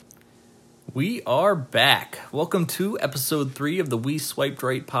We are back. Welcome to episode 3 of the We Swiped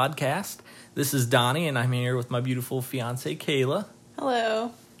Right podcast. This is Donnie, and I'm here with my beautiful fiance, Kayla.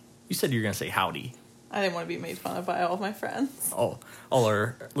 Hello. You said you were going to say howdy. I didn't want to be made fun of by all of my friends. Oh, all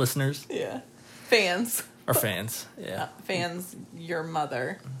our listeners? Yeah. Fans. Our fans, yeah. Fans, your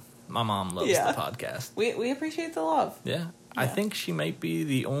mother. My mom loves the podcast. We appreciate the love. Yeah. I think she might be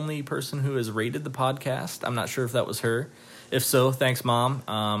the only person who has rated the podcast. I'm not sure if that was her. If so, thanks, Mom.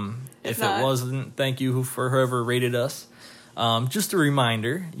 If it wasn't, thank you for whoever rated us. Just a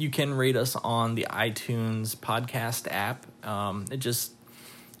reminder, you can rate us on the iTunes podcast app. It just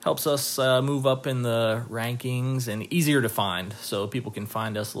helps us move up in the rankings and easier to find, so people can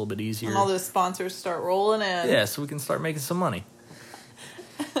find us a little bit easier. And all those sponsors start rolling in. Yeah, so we can start making some money.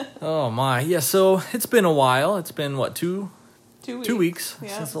 Oh, my. Yeah, so it's been a while. It's been, what, 2 weeks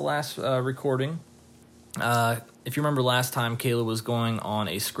since the last recording. If you remember last time, Kayla was going on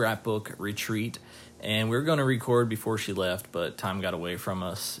a scrapbook retreat, and we were going to record before she left, but time got away from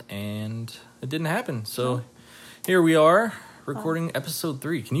us, and it didn't happen. So here we are, recording episode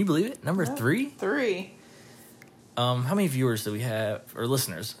 3. Can you believe it? Number 3? 3. How many viewers do we have, or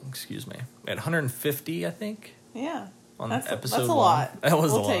listeners, excuse me? We had 150, I think? Yeah. On episode 1. That's a lot. That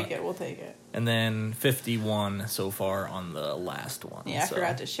was a lot. We'll take it. And then 51 so far on the last one. Yeah, I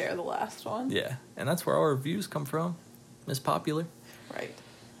forgot to share the last one. Yeah, and that's where our views come from. Miss Popular. Right.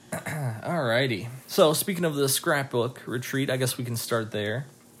 Alrighty. So, speaking of the scrapbook retreat, I guess we can start there.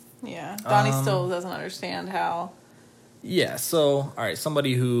 Yeah. Donnie still doesn't understand how. Yeah, so, alright,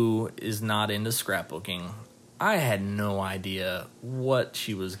 somebody who is not into scrapbooking, I had no idea what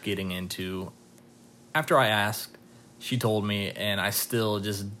she was getting into. After I asked, she told me, and I still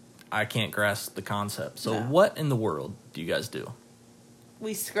I can't grasp the concept. So what in the world do you guys do?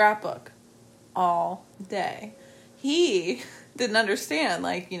 We scrapbook all day. He didn't understand.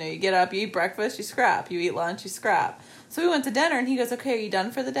 Like, you get up, you eat breakfast, you scrap. You eat lunch, you scrap. So we went to dinner, and he goes, okay, are you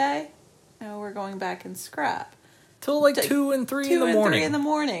done for the day? No, we're going back and scrap. Till like 2 and 3 in the morning. 2 and 3 in the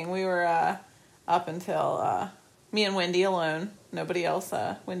morning. We were up until me and Wendy alone. Nobody else.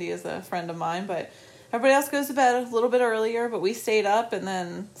 Wendy is a friend of mine, but everybody else goes to bed a little bit earlier, but we stayed up and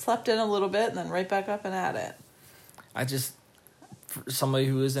then slept in a little bit and then right back up and at it. For somebody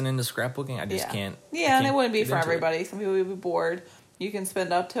who isn't into scrapbooking, I just can't. Yeah, and it wouldn't be for everybody. Some people would be bored. You can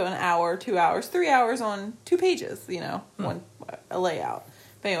spend up to an hour, 2 hours, 3 hours on 2 pages, a layout.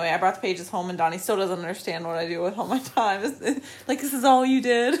 But anyway, I brought the pages home, and Donnie still doesn't understand what I do with all my time. Like, this is all you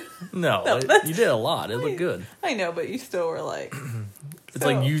did? No, you did a lot. It looked good. I know, but you still were like... It's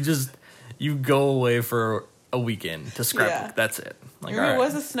like you go away for a weekend to scrapbook. Yeah. That's it. Like, it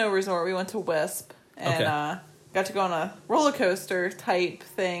was a snow resort. We went to Wisp and got to go on a roller coaster type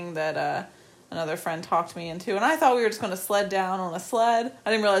thing that another friend talked me into. And I thought we were just going to sled down on a sled.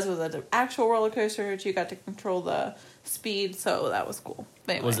 I didn't realize it was an actual roller coaster, which you got to control the speed, so that was cool.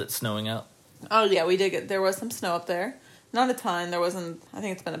 Anyway. Was it snowing out? Oh, yeah, we did there was some snow up there. Not a ton. There wasn't. I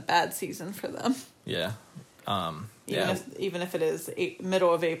think it's been a bad season for them. Yeah. Even if it is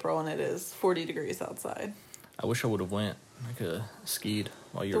middle of April and it is 40 degrees outside. I wish I would have went. I could have skied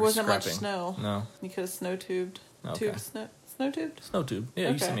while you were scrapping. There wasn't scrapping. much snow. No. You could have snow tubed. Okay. Snow tubed? Snow tube. Yeah,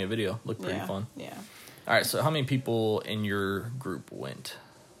 you sent me a video. Looked pretty fun. Yeah. All right, so how many people in your group went?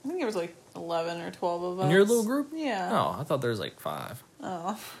 I think there was like 11 or 12 of us. In your little group? Yeah. Oh, I thought there was like 5.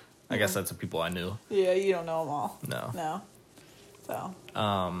 Oh. I guess that's the people I knew. Yeah, you don't know them all. No. So.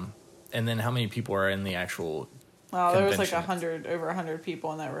 And then how many people are in the actual there was like over 100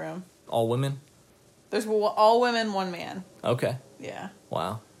 people in that room. All women? There's all women, 1 man. Okay. Yeah.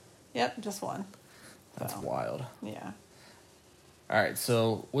 Wow. Yep, just 1. That's wild. Yeah. All right,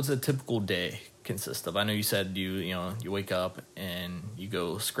 so what's a typical day consist of? I know you said you wake up and you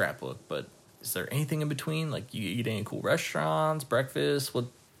go scrapbook, but is there anything in between? Like you eat any cool restaurants, breakfast? What?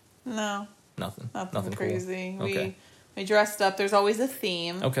 No. Nothing crazy. Cool. Okay. We dressed up. There's always a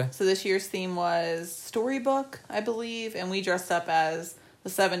theme. Okay. So this year's theme was Storybook, I believe, and we dressed up as the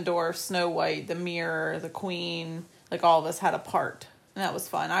 7 Dwarfs, Snow White, the Mirror, the Queen. Like all of us had a part. And that was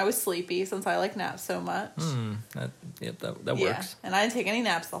fun. I was sleepy since I like naps so much. That works. And I didn't take any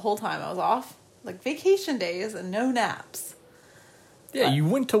naps the whole time. I was off, like vacation days and no naps. Yeah, you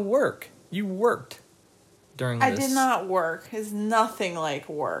went to work. You worked during this. I did not work. It's nothing like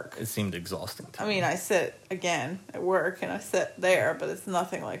work. It seemed exhausting to me. I mean, I sit, again, at work and I sit there, but it's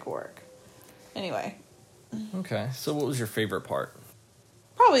nothing like work. Anyway. Okay, so what was your favorite part?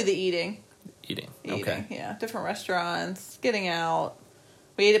 Probably the eating. Eating, okay. Yeah, different restaurants, getting out.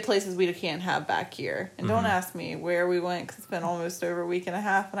 We ate at places we can't have back here. And don't ask me where we went, because it's been almost over a week and a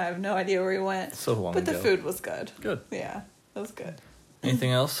half, and I have no idea where we went. So long But ago. the food was good. Good. Yeah, it was good.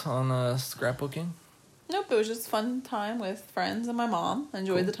 Anything else on scrapbooking? Nope, it was just a fun time with friends and my mom.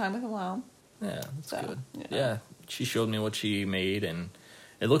 Enjoyed the time with my mom. Yeah, that's good. Yeah, she showed me what she made, and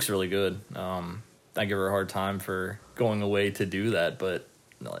it looks really good. I give her a hard time for going away to do that, but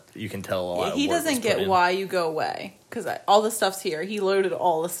you can tell a lot of work. He doesn't get why you go away, because all the stuff's here. He loaded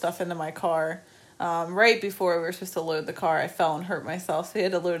all the stuff into my car. Right before we were supposed to load the car, I fell and hurt myself, so he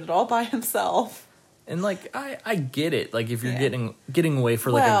had to load it all by himself. And, like, I get it. Like, if you're getting away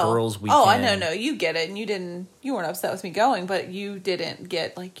for, like, a girl's weekend. Oh, I know, no, you get it. And you weren't upset with me going, but you didn't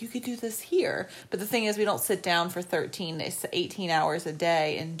get, like, you could do this here. But the thing is, we don't sit down for 18 hours a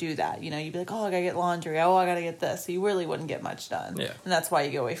day and do that. You know, you'd be like, oh, I gotta get laundry. Oh, I gotta get this. So you really wouldn't get much done. Yeah. And that's why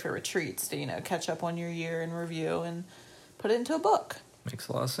you go away for retreats to, catch up on your year and review and put it into a book. Makes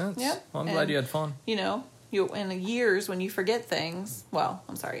a lot of sense. Yep. Well, I'm glad you had fun. In years when you forget things,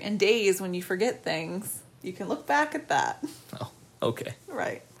 in days when you forget things, you can look back at that. Oh, okay.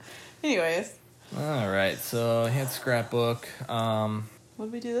 Right. Anyways. All right, so I had scrapbook. What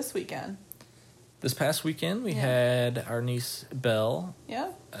did we do this weekend? This past weekend, we had our niece, Belle.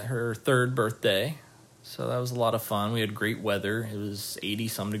 Yeah. Her 3rd birthday. So that was a lot of fun. We had great weather. It was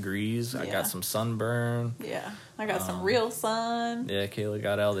 80-some degrees. Yeah. I got some sunburn. Yeah. I got some real sun. Yeah, Kayla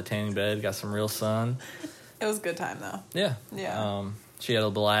got out of the tanning bed, got some real sun. It was a good time, though. Yeah. Yeah. She had a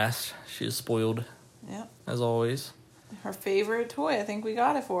blast. She was spoiled. Yeah. As always. Her favorite toy, I think we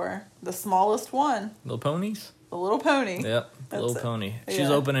got it for her. The smallest one. Little ponies? The little pony. Yep. Little pony. She's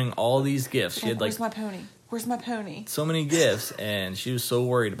opening all these gifts. She had Where's my pony? Where's my pony? So many gifts, and she was so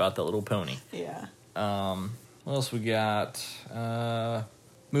worried about that little pony. Yeah. What else we got?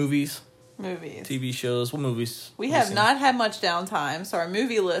 Movies. TV shows. What movies? We have not had much downtime, so our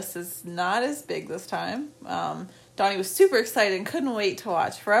movie list is not as big this time. Donnie was super excited and couldn't wait to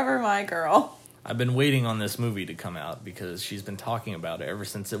watch Forever My Girl. I've been waiting on this movie to come out because she's been talking about it ever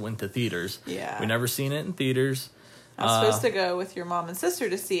since it went to theaters. Yeah. We never seen it in theaters. I was supposed to go with your mom and sister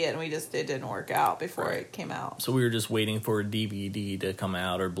to see it, and it didn't work out before it came out. So we were just waiting for a DVD to come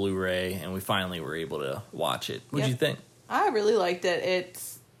out or Blu-ray, and we finally were able to watch it. What did you think? I really liked it.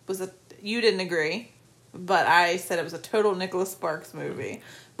 You didn't agree, but I said it was a total Nicholas Sparks movie.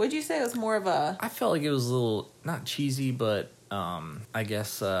 Would you say it was more of a... I felt like it was a little, not cheesy, but I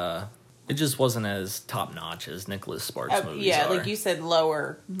guess it just wasn't as top-notch as Nicholas Sparks movies are. Like you said,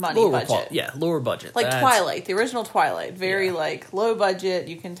 lower budget. Lower budget. Like Twilight, the original Twilight. Very, low budget,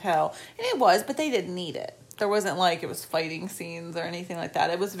 you can tell. And it was, but they didn't need it. There wasn't, it was fighting scenes or anything like that.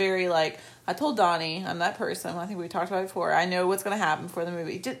 It was very, I told Donnie, I'm that person, I think we talked about it before, I know what's going to happen for the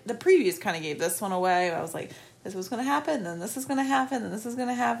movie. The previews kind of gave this one away. I was like, this was going to happen, then this is going to happen, then this is going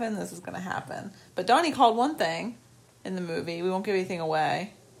to happen, this is going to happen. But Donnie called one thing in the movie. We won't give anything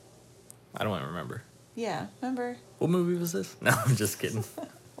away. I don't remember. Yeah, remember? What movie was this? No, I'm just kidding.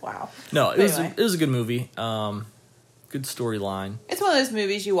 Wow. No, it was a good movie. Good storyline. It's one of those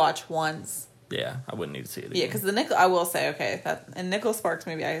movies you watch once. Yeah, I wouldn't need to see it again. Yeah, because I will say, a Nicholas Sparks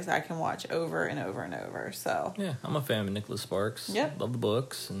movie I can watch over and over and over, so. Yeah, I'm a fan of Nicholas Sparks. Yep. Love the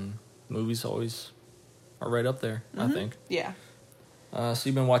books, and movies always are right up there, I think. Yeah. So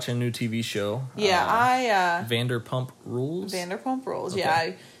you've been watching a new TV show. Yeah, Vanderpump Rules? Vanderpump Rules, okay.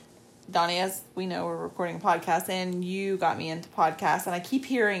 Yeah. Donnie, as we know, we're recording a podcast, and you got me into podcasts, and I keep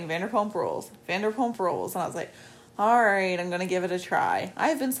hearing Vanderpump Rules, and I was like, all right, I'm going to give it a try.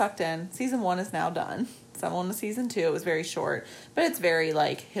 I've been sucked in. Season 1 is now done. So I'm on to season 2. It was very short, but it's very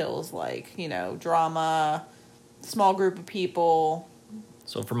Hills, drama, small group of people.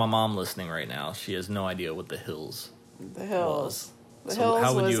 So for my mom listening right now, she has no idea what The Hills was.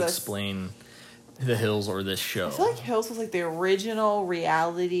 How would you explain The Hills or this show? I feel like Hills was the original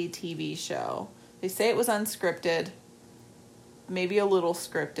reality TV show. They say it was unscripted. Maybe a little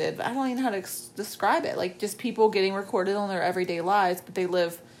scripted, but I don't even know how to describe it. Just people getting recorded on their everyday lives, but they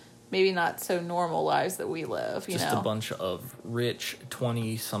live maybe not so normal lives that we live, Just a bunch of rich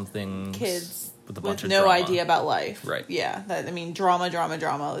 20-somethings. Kids with a bunch of no drama. idea about life. Right. Yeah.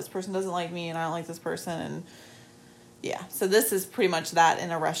 Drama. This person doesn't like me, and I don't like this person, and yeah. So this is pretty much that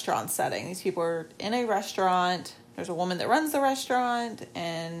in a restaurant setting. These people are in a restaurant. There's a woman that runs the restaurant,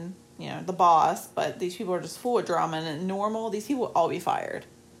 and... the boss, but these people are just full of drama, and these people will all be fired.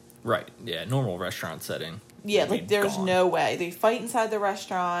 Right, yeah, normal restaurant setting. Yeah, there's no way. They fight inside the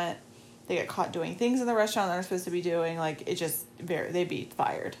restaurant, they get caught doing things in the restaurant they're supposed to be doing, they'd be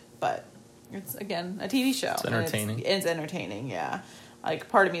fired. But it's, again, a TV show. It's entertaining. It's entertaining, yeah.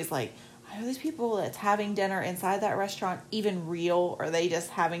 Part of me is are these people that's having dinner inside that restaurant even real, or are they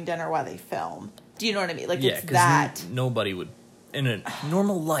just having dinner while they film? Do you know what I mean? It's that. Nobody would in a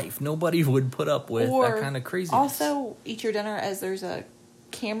normal life, nobody would put up with that kind of craziness. Also, eat your dinner as there's a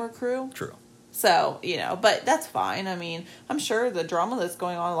camera crew. True. So, but that's fine. I mean, I'm sure the drama that's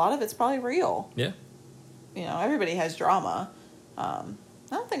going on, a lot of it's probably real. Yeah. Everybody has drama. I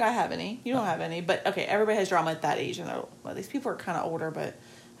don't think I have any. You don't have any. But, okay, everybody has drama at that age. And these people are kind of older, but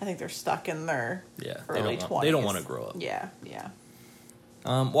I think they're stuck in their early 20s. They don't want to grow up. Yeah.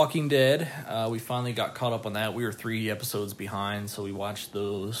 Walking Dead, we finally got caught up on that. We were 3 episodes behind, so we watched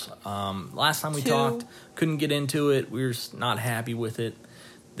those. Last time we talked, couldn't get into it. We were not happy with it.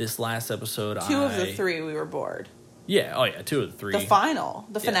 This last episode, 2 of the 3 we were bored. Yeah, 2 of the 3. The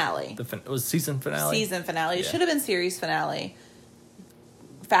finale. It was season finale? Season finale. It should have been series finale.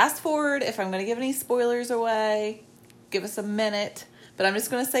 Fast forward, if I'm going to give any spoilers away, give us a minute. But I'm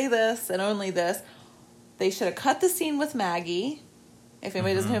just going to say this, and only this. They should have cut the scene with Maggie. If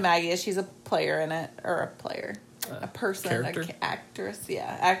anybody doesn't know who Maggie is, she's a player in it. Or a player. A person. Character? Actress.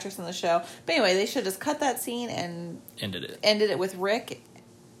 Yeah, actress in the show. But anyway, they should just cut that scene and... Ended it with Rick.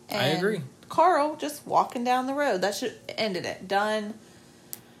 And I agree. Carl just walking down the road. That should ended it. Done.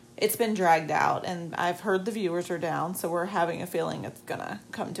 It's been dragged out, and I've heard the viewers are down, so we're having a feeling it's gonna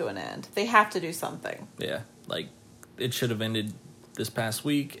come to an end. They have to do something. Yeah, it should have ended this past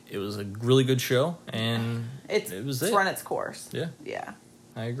week. It was a really good show, and it's run its course. Yeah,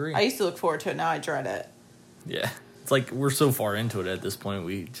 I agree. I used to look forward to it. Now I dread it. Yeah, it's like we're so far into it at this point.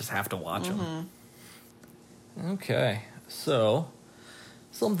 We just have to watch them. Okay, so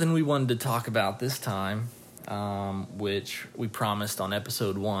something we wanted to talk about this time, which we promised on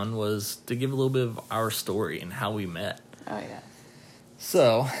episode 1, was to give a little bit of our story and how we met. Oh, yeah.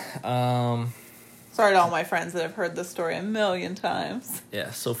 So, sorry to all my friends that have heard this story a million times.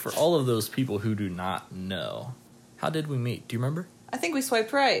 Yeah, so for all of those people who do not know, how did we meet? Do you remember? I think we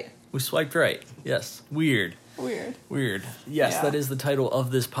swiped right. We swiped right. Yes. Weird. Yes, that is the title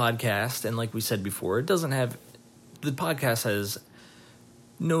of this podcast, and like we said before, the podcast has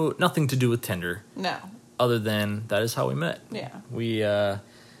nothing to do with Tinder. No. Other than that is how we met. Yeah. We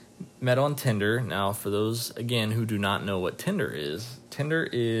met on Tinder. Now, for those, again, who do not know what Tinder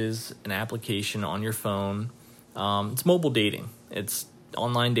is an application on your phone. It's mobile dating. It's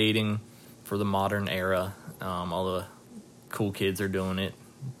online dating for the modern era. All the cool kids are doing it,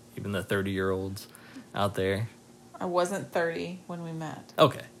 even the 30-year-olds out there. I wasn't 30 when we met.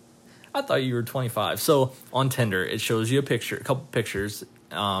 Okay. I thought you were 25. So on Tinder, it shows you a couple pictures.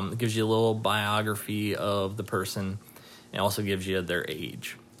 It gives you a little biography of the person. It also gives you their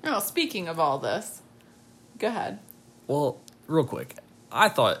age. Oh, speaking of all this, go ahead. Well, real quick, I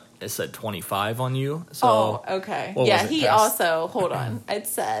thought it said 25 on you. So okay. Yeah, he also, hold on. It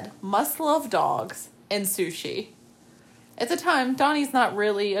said, must love dogs and sushi. At the time, Donnie's not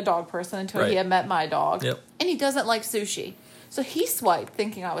really a dog person until he had met my dog. Yep. And he doesn't like sushi. So he swiped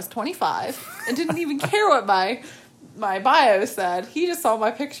thinking I was 25 and didn't even care what my bio said. He just saw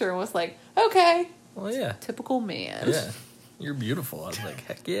my picture and was like, okay. Well, yeah. Typical man. Yeah. You're beautiful. I was like,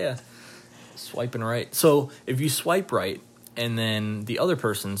 heck yeah. Swiping right. So if you swipe right and then the other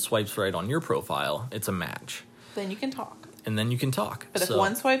person swipes right on your profile, it's a match. Then you can talk. But if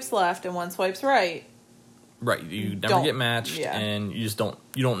one swipes left and one swipes right. Right. You never get matched and you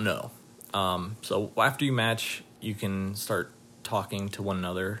don't know. So after you match, you can start talking to one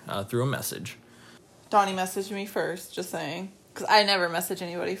another through a message. Donnie messaged me first, just saying. Because I never message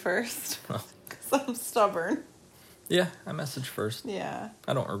anybody first. Because I'm stubborn. Yeah, I messaged first. Yeah.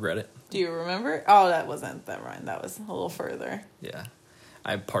 I don't regret it. Do you remember? Oh, that wasn't that right. That was a little further. Yeah.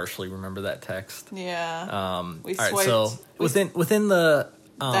 I partially remember that text. Yeah. We swiped. All right, so within the...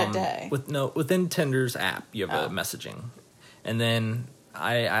 that day. Within Tinder's app, you have a messaging. And then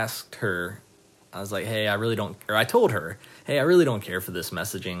I asked her... I was like, hey, I told her, hey, I really don't care for this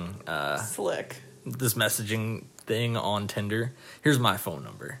messaging. Slick. This messaging thing on Tinder. Here's my phone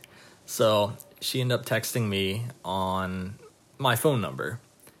number. So she ended up texting me on my phone number.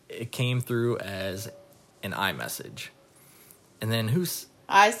 It came through as an iMessage. And then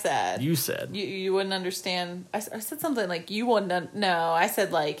I said. You said. You wouldn't understand. I said something like, you wouldn't. No, I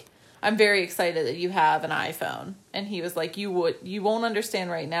said like, I'm very excited that you have an iPhone. And he was like, you won't understand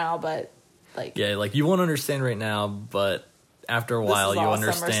right now, but... you won't understand right now, but after a while you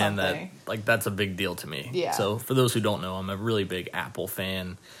understand that that's a big deal to me. Yeah. So for those who don't know, I'm a really big Apple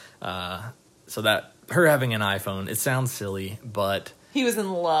fan. So that her having an iPhone, it sounds silly, but he was in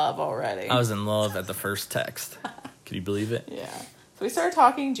love already. I was in love at the first text. Can you believe it? Yeah. So we started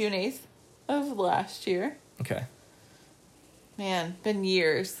talking June 8th of last year. Okay. Man, been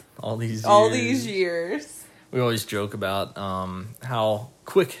years. All these years. We always joke about how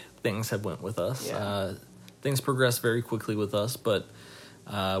quick things have went with us. Yeah. things progress very quickly with us, but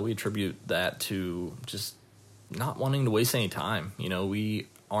we attribute that to just not wanting to waste any time. You know, we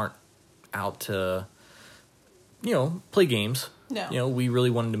aren't out to, you know, play games. No. You know, we really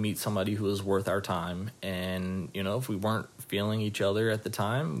wanted to meet somebody who was worth our time. And, you know, if we weren't feeling each other at the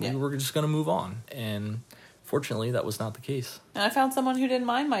time, we were just going to move on. And fortunately, that was not the case. And I found someone who didn't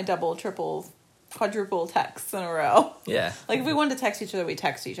mind my double, triple, quadruple texts in a row. Yeah. Like, if we wanted to text each other, we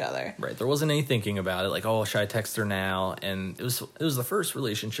text each other. Right. There wasn't any thinking about it. Like, oh, should I text her now? And it was the first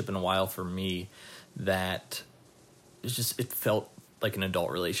relationship in a while for me that it felt like an adult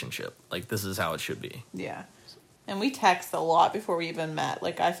relationship. Like, this is how it should be. Yeah. And we text a lot before we even met.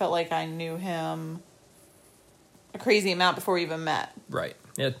 Like, I felt like I knew him a crazy amount before we even met. Right.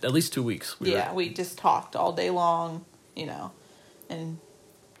 Yeah, at least 2 weeks. We just talked all day long, you know. And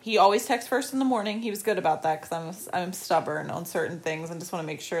he always texts first in the morning. He was good about that because I'm stubborn on certain things and just want to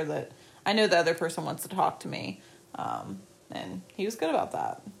make sure that I know the other person wants to talk to me. And he was good about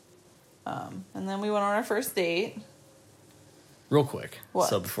that. And then we went on our first date. Real quick. What?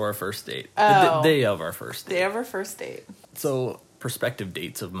 So before our first date. Oh. The day of our first date. Day of our first date. So prospective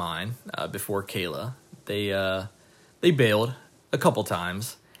dates of mine before Kayla, they bailed a couple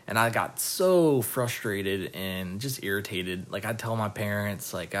times. And I got so frustrated and just irritated. Like, I'd tell my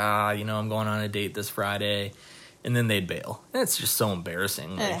parents, like, you know, I'm going on a date this Friday. And then they'd bail. And it's just so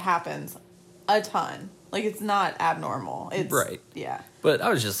embarrassing. And it happens a ton. Like, it's not abnormal. It's right. Yeah. But I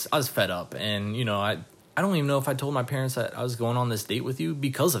was fed up. And, you know, I don't even know if I told my parents that I was going on this date with you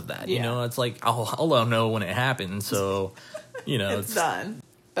because of that. Yeah. You know, it's like, I'll let them know when it happens. So, you know. it's done.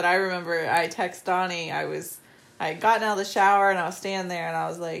 But I remember I text Donnie. I had gotten out of the shower and I was standing there and I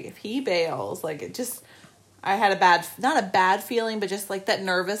was like, if he bails, like I had not a bad feeling, but just like that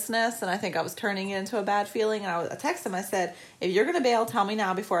nervousness. And I think I was turning it into a bad feeling. And I texted him, I said, if you're going to bail, tell me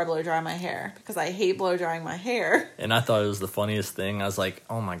now before I blow dry my hair because I hate blow drying my hair. And I thought it was the funniest thing. I was like,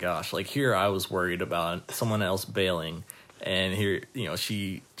 oh my gosh, like here I was worried about someone else bailing. And here, you know,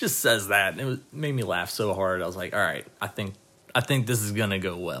 she just says that. And it made me laugh so hard. I was like, all right, I think this is going to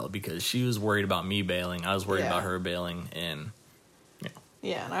go well because she was worried about me bailing. I was worried about her bailing. And, you know.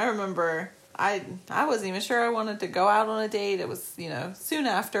 Yeah, and I remember I wasn't even sure I wanted to go out on a date. It was, you know, soon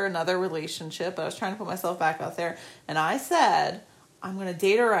after another relationship. I was trying to put myself back out there. And I said, I'm going to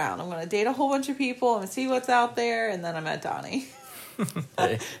date around. I'm going to date a whole bunch of people and see what's out there. And then I met Donnie.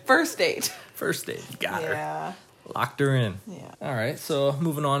 Hey. First date. First date. Got her. Yeah. Locked her in. Yeah. All right. So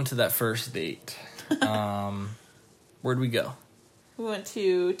moving on to that first date. Where'd we go? We went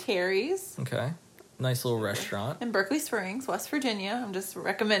to Terry's. Okay. Nice little restaurant. In Berkeley Springs, West Virginia. I'm just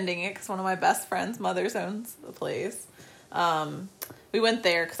recommending it because one of my best friends' mothers owns the place. We went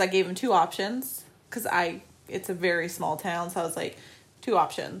there because I gave him two options because it's a very small town. So I was like, two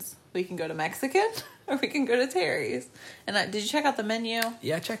options. We can go to Mexican or we can go to Terry's. And did you check out the menu?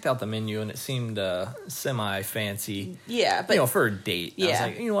 Yeah, I checked out the menu and it seemed semi-fancy. Yeah. But, you know, for a date. Yeah. I was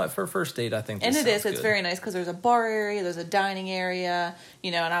like, you know what, for a first date, I think this And it's good. very nice because there's a bar area, there's a dining area,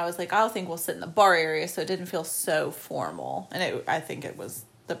 you know, and I was like, I think we'll sit in the bar area so it didn't feel so formal. And I think it was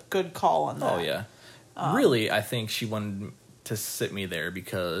the good call on that. Oh, yeah. Really, I think she wanted to sit me there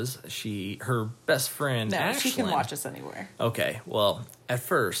because her best friend, Ashlyn, she can watch us anywhere. Okay, well, at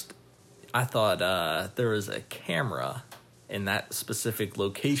first, I thought there was a camera in that specific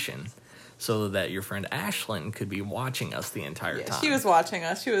location so that your friend Ashlyn could be watching us the entire time. She was watching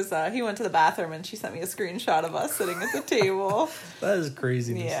us. She was. He went to the bathroom and she sent me a screenshot of us sitting at the table. That is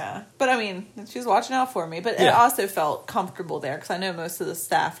craziness. Yeah, but I mean, she was watching out for me. But it also felt comfortable there because I know most of the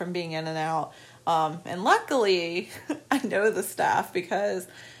staff from being in and out. And luckily, I know the staff because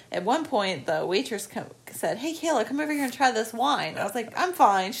at one point the waitress said, "Hey, Kayla, come over here and try this wine." I was like, "I'm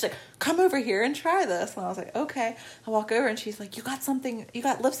fine." She's like, "Come over here and try this." And I was like, "Okay." I walk over and she's like, you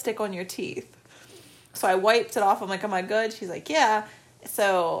got lipstick on your teeth. So I wiped it off. I'm like, "Am I good?" She's like, "Yeah."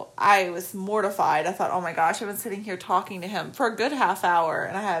 So I was mortified. I thought, oh my gosh, I've been sitting here talking to him for a good half hour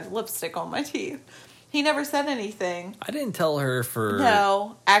and I have lipstick on my teeth. He never said anything. I didn't tell her for...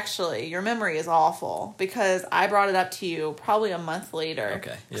 No, actually, your memory is awful because I brought it up to you probably a month later.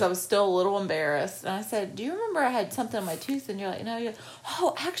 Okay. Because I was still a little embarrassed. And I said, "Do you remember I had something on my tooth?" And you're like, "No." You're like,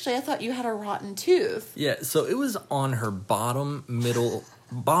 "Oh, actually, I thought you had a rotten tooth." Yeah, so it was on her bottom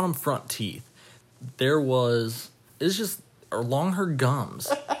front teeth. It's just along her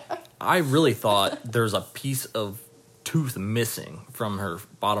gums. I really thought there's a piece of tooth missing from her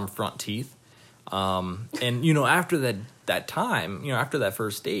bottom front teeth. And, you know, after that time, you know, after that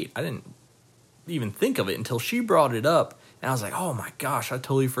first date, I didn't even think of it until she brought it up. And I was like, oh my gosh, I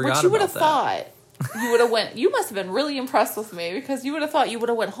totally forgot about that. What you would have thought, you must have been really impressed with me because you would have thought you would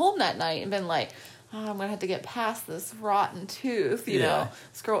have went home that night and been like, I'm going to have to get past this rotten tooth, you know.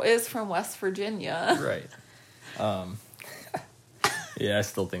 This girl is from West Virginia. Right. Yeah, I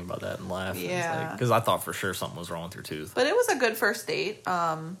still think about that and laugh. Yeah. Because I thought for sure something was wrong with her tooth. But it was a good first date.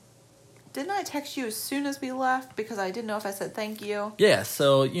 Didn't I text you as soon as we left because I didn't know if I said thank you? Yeah,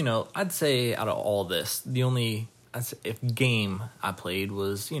 so, I'd say out of all this, the only game I played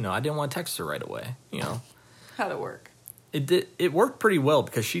was, I didn't want to text her right away, How'd it work? It worked pretty well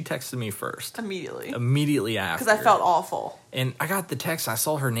because she texted me first. Immediately after. Because I felt awful. And I got the text, I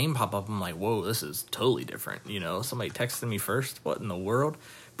saw her name pop up, I'm like, whoa, this is totally different, Somebody texted me first, what in the world?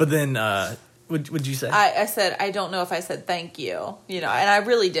 But then, what'd you say? I said, I don't know if I said thank you, and I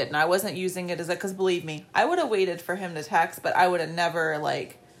really didn't. I wasn't using it as because believe me, I would have waited for him to text, but I would have never,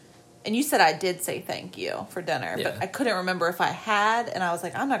 and you said I did say thank you for dinner, but I couldn't remember if I had, and I was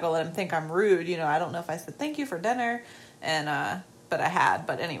like, I'm not going to let him think I'm rude, I don't know if I said thank you for dinner, and, but I had,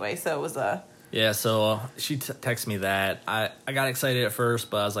 but anyway, so it was a... Yeah, so she texted me that. I got excited at first,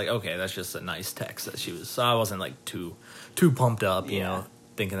 but I was like, okay, that's just a nice text that she was, so I wasn't, too pumped up,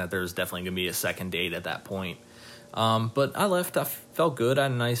 thinking that there was definitely going to be a second date at that point. But I left. I felt good. I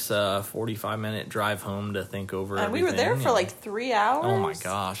had a nice 45-minute drive home to think over everything. And we were there for 3 hours. Oh, my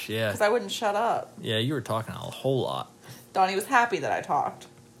gosh, yeah. Because I wouldn't shut up. Yeah, you were talking a whole lot. Donnie was happy that I talked.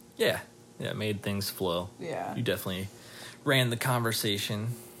 Yeah, it made things flow. Yeah. You definitely ran the conversation,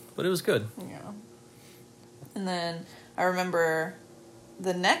 but it was good. Yeah. And then I remember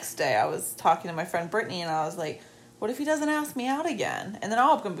the next day I was talking to my friend Brittany, and I was like, what if he doesn't ask me out again? And then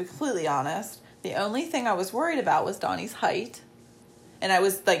I'll be completely honest. The only thing I was worried about was Donnie's height. And I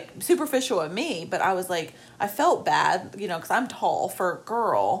was, superficial at me, but I was like, I felt bad, because I'm tall for a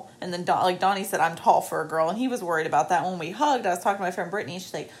girl. And then, Donnie said, I'm tall for a girl. And he was worried about that. When we hugged, I was talking to my friend Brittany, and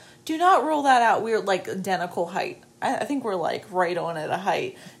she's like, do not rule that out. We're, identical height. I think we're, right on at a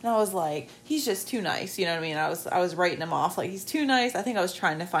height. And I was like, he's just too nice, you know what I mean? I was writing him off, he's too nice. I think I was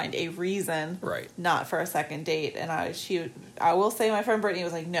trying to find a reason. Right. Not for a second date. And I will say my friend Brittany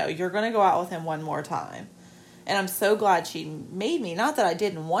was like, no, you're going to go out with him one more time. And I'm so glad she made me. Not that I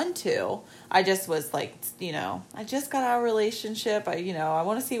didn't want to. I just was I just got out of a relationship. I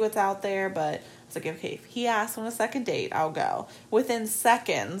want to see what's out there. But I was like, okay, if he asks on a second date, I'll go. Within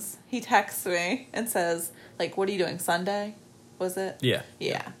seconds, he texts me and says, what are you doing, Sunday? Was it? Yeah.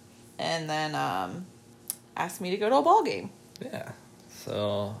 Yeah. And then asked me to go to a ball game. Yeah.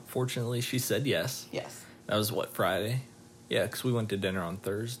 So, fortunately, she said yes. Yes. That was, Friday? Yeah, because we went to dinner on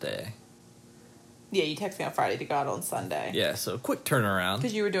Thursday. Yeah, you texted me on Friday to go out on Sunday. Yeah, so quick turnaround.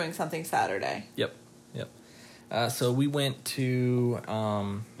 Because you were doing something Saturday. Yep. So we went to...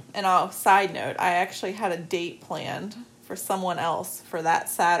 And side note, I actually had a date planned for someone else for that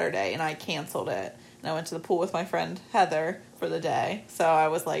Saturday, and I canceled it. And I went to the pool with my friend Heather for the day. So I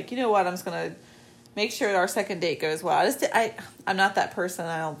was like, you know what, I'm just going to make sure our second date goes well. I'm not that person.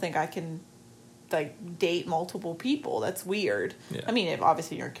 I don't think I can... date multiple people. That's weird. Yeah. I mean, if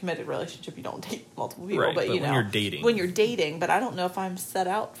obviously you're in a committed relationship, you don't date multiple people, right, but when you're dating, but I don't know if I'm set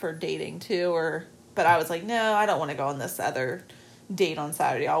out for dating too, but I was like, no, I don't want to go on this other date on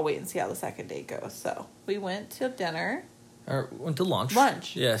Saturday. I'll wait and see how the second date goes. So we went to dinner. Or went to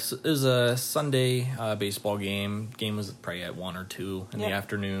lunch. Yes, it was a Sunday baseball game. Game was probably at 1 or 2 in the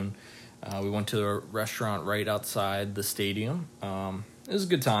afternoon. We went to a restaurant right outside the stadium. It was a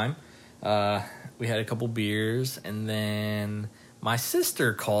good time. We had a couple beers, and then my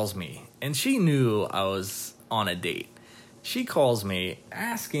sister calls me, and she knew I was on a date. She calls me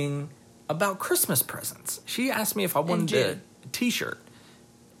asking about Christmas presents. She asked me if I wanted a t-shirt.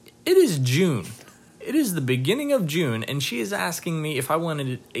 It is June. It is the beginning of June, and she is asking me if I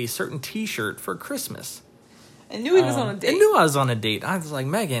wanted a certain t-shirt for Christmas. And knew he was on a date. And knew I was on a date. I was like,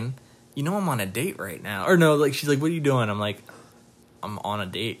 Megan, I'm on a date right now. Or no, she's like, what are you doing? I'm like, I'm on a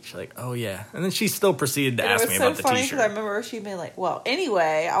date. She's like, oh, yeah. And then she still proceeded to ask me about the t-shirt. It was so funny because I remember she'd be like, well,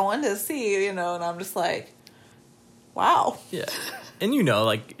 anyway, I wanted to see, and I'm just like, wow. Yeah. And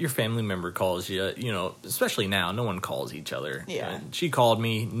your family member calls you, especially now, no one calls each other. Yeah. And she called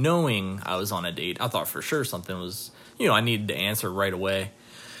me knowing I was on a date. I thought for sure something was, I needed to answer right away.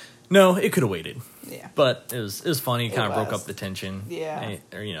 No, it could have waited. Yeah. But it was funny. Kind of broke up the tension. Yeah.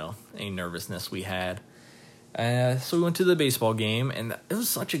 Any nervousness we had. So we went to the baseball game, and it was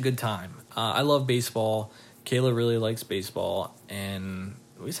such a good time. I love baseball. Kayla really likes baseball, and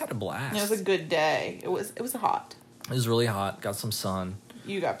we just had a blast. It was a good day. It was hot. It was really hot. Got some sun.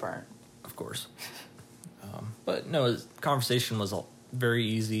 You got burnt. Of course. But no, the conversation was very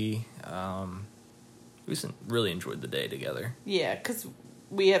easy. We really enjoyed the day together. Yeah, because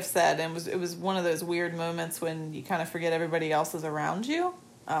we have said, and it was one of those weird moments when you kind of forget everybody else is around you.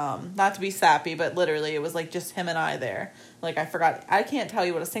 Not to be sappy, but literally it was like just him and I there. Like I can't tell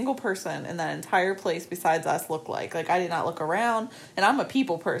you what a single person in that entire place besides us looked like. Like I did not look around, and I'm a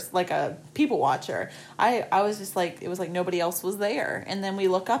people person, like a people watcher. I was just like, it was like nobody else was there. And then we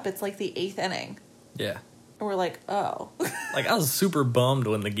look up, it's like the 8th inning. Yeah. And we're like, oh. Like, I was super bummed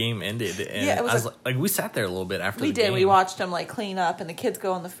when the game ended. And yeah, it was like, we sat there a little bit after the game. We did. We watched them, like, clean up, and the kids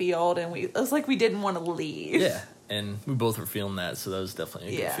go on the field, and it was like we didn't want to leave. Yeah. And we both were feeling that, so that was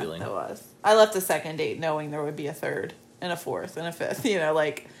definitely a good feeling. Yeah, it was. I left the second date knowing there would be a third and a fourth and a fifth. You know,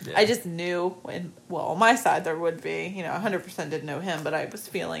 like, I just knew, on my side there would be. You know, 100% didn't know him, but I was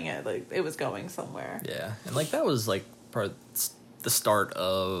feeling it. Like, it was going somewhere. Yeah. And, like, that was, like, the start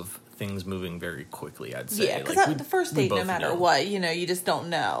of things moving very quickly, I'd say. Yeah, because like, the first date, no matter what, you know, you just don't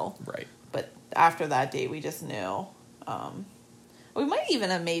know. Right. But after that date, we just knew. We might even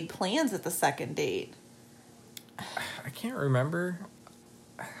have made plans at the second date. I can't remember.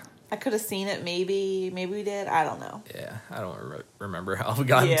 I could have seen it, maybe we did. I don't know. Yeah, I don't remember how we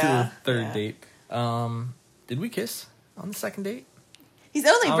got into the third date. Did we kiss on the second date? He's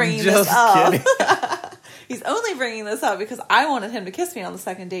only bringing this up. He's only bringing this up because I wanted him to kiss me on the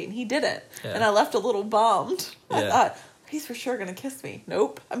second date, and he didn't. Yeah. And I left a little bummed. Yeah. I thought, he's for sure going to kiss me.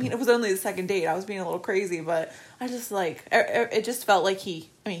 Nope. I mean, it was only the second date. I was being a little crazy, but I just, like, it just felt like he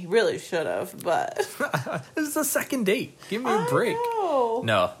really should have, but. It was the second date. Give me a break. Know.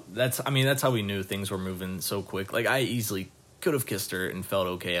 No, that's how we knew things were moving so quick. Like, I easily could have kissed her and felt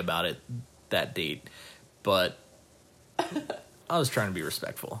okay about it that date, but I was trying to be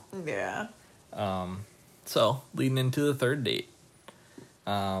respectful. Yeah. So, leading into the third date.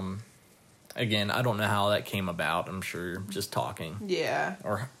 Again, I don't know how that came about. I'm sure just talking. Yeah.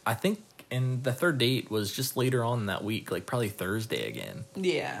 Or I think the third date was just later on that week, like probably Thursday again.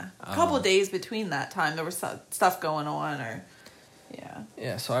 Yeah. A couple of days between that time, there was stuff going on, or, yeah.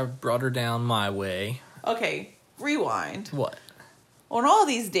 Yeah, so I brought her down my way. Okay, rewind. What? On all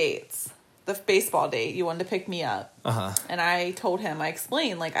these dates, the baseball date, you wanted to pick me up. Uh-huh. And I told him, I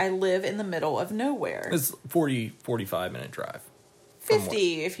explained, like, I live in the middle of nowhere. It's 45-minute drive.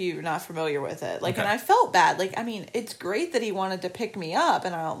 50 if you're not familiar with it. Like, okay. And I felt bad. Like, I mean, it's great that he wanted to pick me up,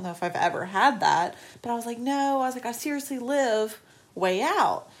 and I don't know if I've ever had that, but I was like, no. I was like, I seriously live way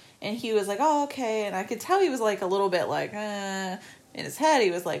out. And he was like, oh, okay. And I could tell he was like a little bit like, in his head,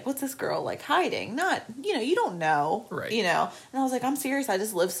 he was like, what's this girl like hiding? Not, you know, you don't know. Right. You know? And I was like, I'm serious. I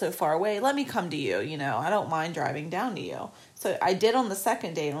just live so far away. Let me come to you. You know, I don't mind driving down to you. So I did on the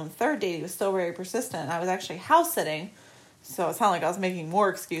second date. On the third date, he was still very persistent. I was actually house sitting. So it sounded like I was making more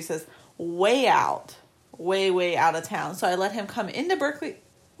excuses. Way out out of town. So I let him come into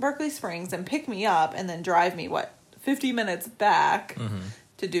Berkeley Springs and pick me up and then drive me, 50 minutes back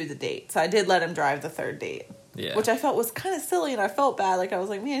to do the date. So I did let him drive the third date. Yeah. Which I felt was kind of silly, and I felt bad. Like, I was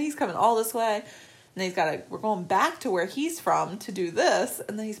like, man, he's coming all this way. And then we're going back to where he's from to do this,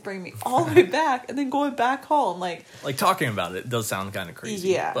 and then he's bringing me all the way back, and then going back home. Like talking about it does sound kind of crazy.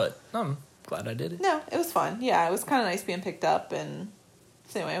 Yeah. But I'm glad I did it. No, it was fun. Yeah, it was kind of nice being picked up. And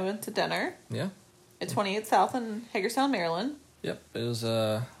so anyway, I went to dinner. Yeah. At 28 South in Hagerstown, Maryland. Yep. It was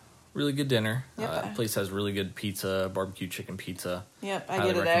a really good dinner. Yep. The place has really good pizza, barbecue chicken pizza. Yep, I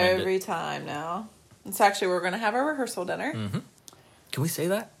get it every time now. It's actually, we're going to have our rehearsal dinner. Mm-hmm. Can we say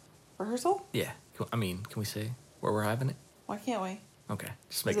that? Rehearsal? Yeah. Can we say where we're having it? Why can't we? Okay.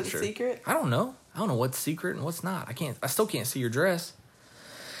 Just making sure. Is it a secret? I don't know. I don't know what's secret and what's not. I still can't see your dress.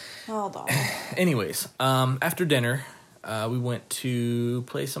 Hold on. Anyways, after dinner, we went to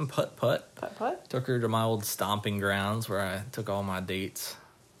play some putt-putt. Putt-putt? Took her to my old stomping grounds where I took all my dates.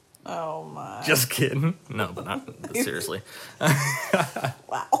 Oh, my. Just kidding. No, but not seriously.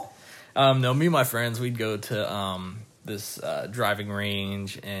 Wow. No, me and my friends, we'd go to this driving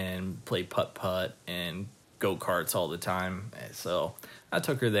range and play putt-putt and go-karts all the time. So I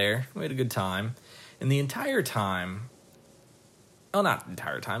took her there. We had a good time. And the entire time, well, not the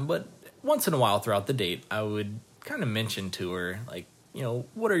entire time, but once in a while throughout the date, I would kind of mention to her, like, you know,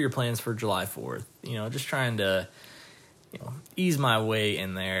 what are your plans for July 4th? You know, just trying to, you know, ease my way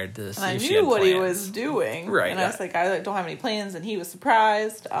in there to see if she had plans. I knew what he was doing. Right. And I was like, I don't have any plans, and he was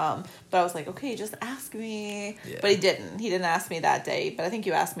surprised. But I was like, okay, just ask me. Yeah. But he didn't. He didn't ask me that day, but I think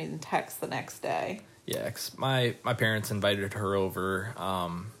you asked me in text the next day. Yeah, 'cause my parents invited her over.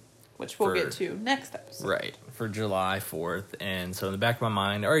 Which we'll get to next episode. Right, for July 4th. And so in the back of my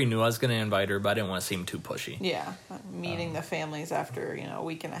mind, I already knew I was going to invite her, but I didn't want to seem too pushy. Yeah, meeting the families after, a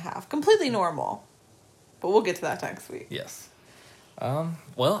week and a half. Completely normal. But we'll get to that next week. Yes.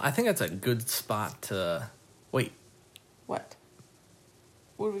 Well, I think that's a good spot to... Wait. What?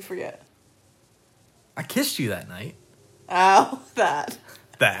 What did we forget? I kissed you that night. Oh, that.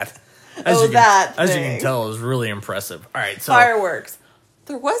 That. As you can tell, it was really impressive. All right, so fireworks.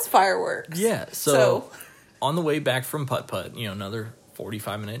 There was fireworks. Yeah, so on the way back from Putt Putt, another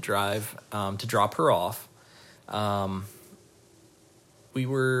 45-minute drive to drop her off. I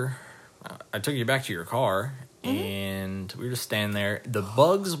took you back to your car, and we were just standing there. The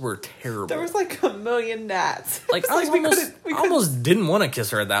bugs were terrible. There was like a million gnats. Like, I almost didn't want to kiss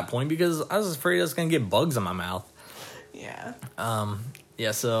her at that point because I was afraid I was going to get bugs in my mouth. Yeah.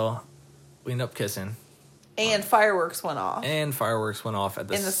 Yeah, so we ended up kissing. And fireworks went off. At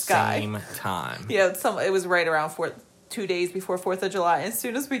the same time. Yeah, it was right around 2 days before 4th of July. As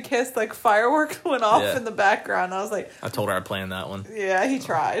soon as we kissed, like, fireworks went off in the background. I was like... I told her I'd planned that one. Yeah, he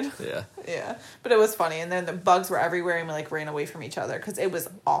tried. Yeah. Yeah. But it was funny. And then the bugs were everywhere and we, like, ran away from each other because it was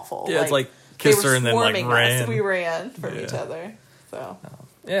awful. Yeah, it's like kissed her and then, like, ran. Us. We ran from each other. So...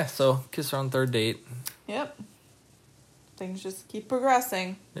 Yeah, so kissed her on third date. Yep. Things just keep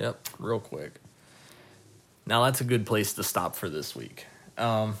progressing. Yep, real quick. Now that's a good place to stop for this week.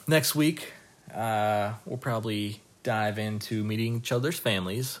 Next week, we'll probably dive into meeting each other's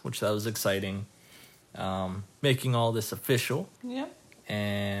families, which that was exciting. Making all this official. Yep.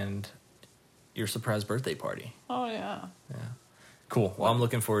 And your surprise birthday party. Oh, yeah. Yeah. Cool. Well, I'm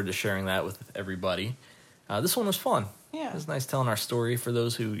looking forward to sharing that with everybody. This one was fun. Yeah. It was nice telling our story for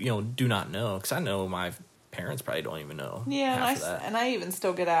those who, do not know. Because I know my parents probably don't even know. Yeah, and I even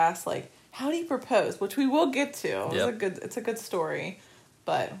still get asked, like, how do you propose? Which we will get to. Yep. It's a good story,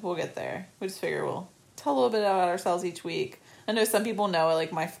 but we'll get there. We just figure we'll tell a little bit about ourselves each week. I know some people know it,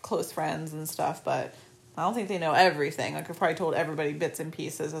 like my close friends and stuff, but I don't think they know everything. Like, I've probably told everybody bits and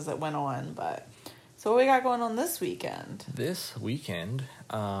pieces as it went on, but... So what we got going on this weekend?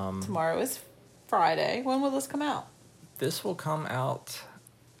 Tomorrow is Friday. When will this come out? This will come out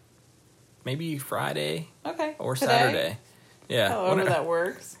maybe Friday. Okay. Or today? Saturday. Yeah. However that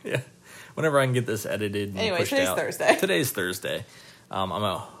works. Yeah. Whenever I can get this edited and pushed out. Thursday. Today's Thursday. I'm going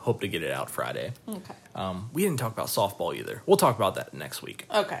to hope to get it out Friday. Okay. We didn't talk about softball either. We'll talk about that next week.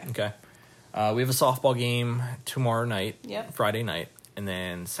 Okay. Okay. We have a softball game tomorrow night. Yep. Friday night. And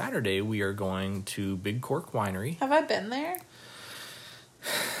then Saturday we are going to Big Cork Winery. Have I been there?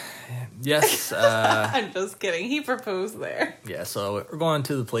 Yes. I'm just kidding. He proposed there. Yeah, so we're going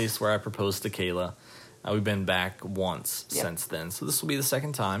to the place where I proposed to Kayla. We've been back once since then. So this will be the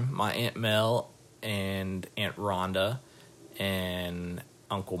second time. My Aunt Mel and Aunt Rhonda and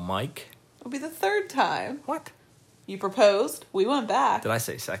Uncle Mike. It'll be the third time. What? You proposed. We went back. Did I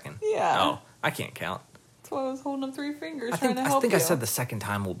say second? Yeah. Oh, I can't count. That's why I was holding up 3 fingers I trying to help you. I said the second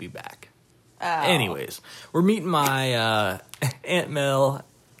time we'll be back. Oh. Anyways, we're meeting my Aunt Mel,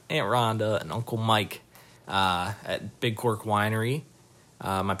 Aunt Rhonda, and Uncle Mike at Big Cork Winery.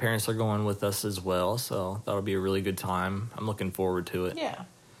 My parents are going with us as well, so that'll be a really good time. I'm looking forward to it. Yeah,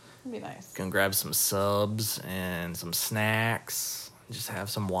 it'll be nice. Gonna grab some subs and some snacks. Just have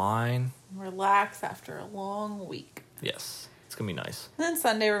some wine. Relax after a long week. Yes, it's gonna be nice. And then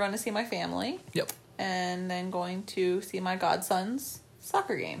Sunday we're going to see my family. Yep. And then going to see my godson's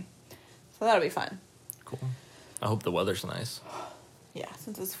soccer game. So that'll be fun. Cool. I hope the weather's nice. Yeah,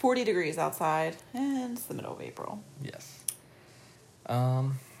 since it's 40 degrees outside and it's the middle of April. Yes.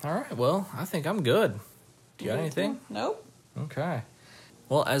 All right. Well, I think I'm good. Do you got anything? Nope. Okay.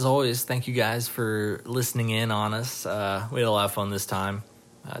 Well, as always, thank you guys for listening in on us. We had a lot of fun this time,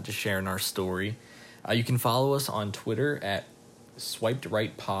 just sharing our story. You can follow us on Twitter at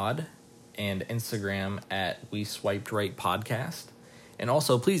SwipedRightPod and Instagram at WeSwipedRightPodcast. And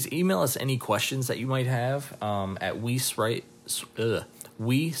also, please email us any questions that you might have at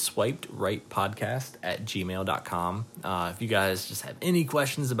WeSwipedRightPodcast@gmail.com. If you guys just have any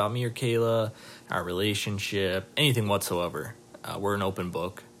questions about me or Kayla, our relationship, anything whatsoever, we're an open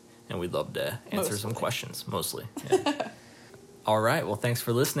book, and we'd love to answer some questions, mostly. Yeah. All right, well, thanks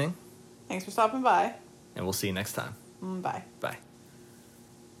for listening. Thanks for stopping by. And we'll see you next time. Bye. Bye.